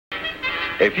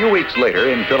A few weeks later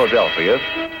in Philadelphia,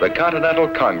 the Continental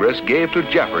Congress gave to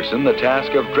Jefferson the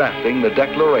task of drafting the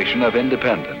Declaration of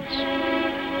Independence.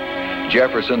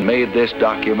 Jefferson made this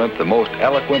document the most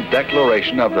eloquent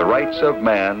declaration of the rights of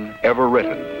man ever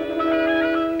written.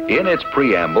 In its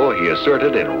preamble, he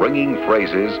asserted in ringing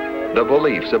phrases the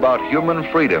beliefs about human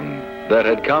freedom that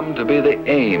had come to be the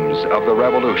aims of the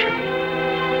Revolution.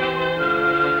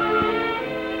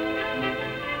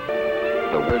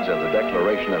 The words of the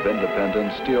Declaration of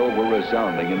Independence still were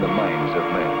resounding in the minds of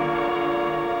men.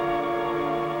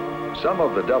 Some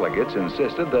of the delegates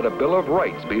insisted that a Bill of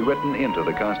Rights be written into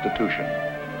the Constitution.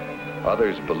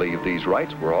 Others believed these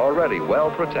rights were already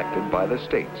well protected by the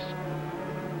states.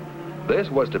 This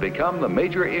was to become the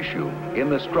major issue in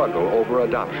the struggle over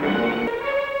adoption.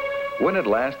 When at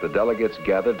last the delegates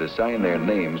gathered to sign their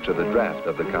names to the draft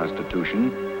of the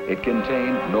Constitution, it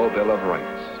contained no Bill of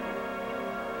Rights.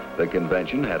 The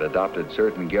convention had adopted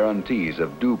certain guarantees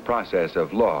of due process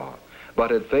of law, but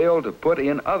had failed to put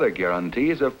in other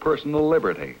guarantees of personal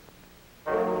liberty.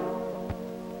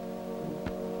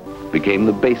 Became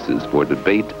the basis for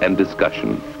debate and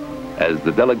discussion as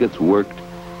the delegates worked,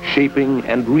 shaping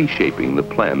and reshaping the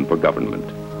plan for government.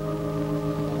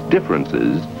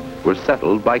 Differences were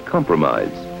settled by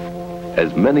compromise,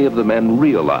 as many of the men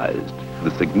realized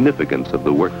the significance of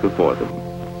the work before them.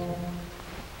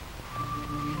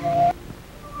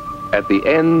 At the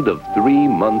end of 3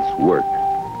 months' work,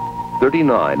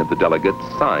 39 of the delegates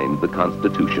signed the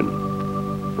Constitution.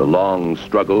 The long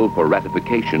struggle for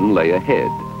ratification lay ahead,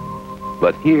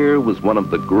 but here was one of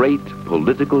the great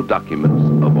political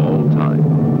documents of all time.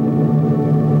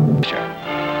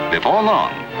 Before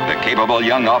long, the capable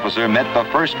young officer met the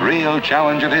first real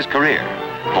challenge of his career,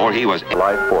 for he was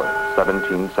July 4th,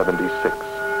 1776.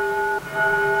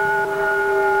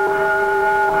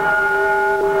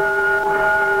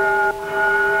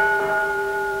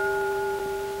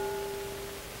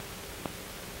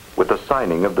 With the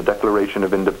signing of the Declaration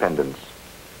of Independence,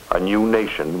 a new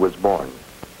nation was born.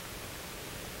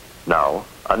 Now,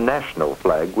 a national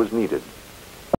flag was needed.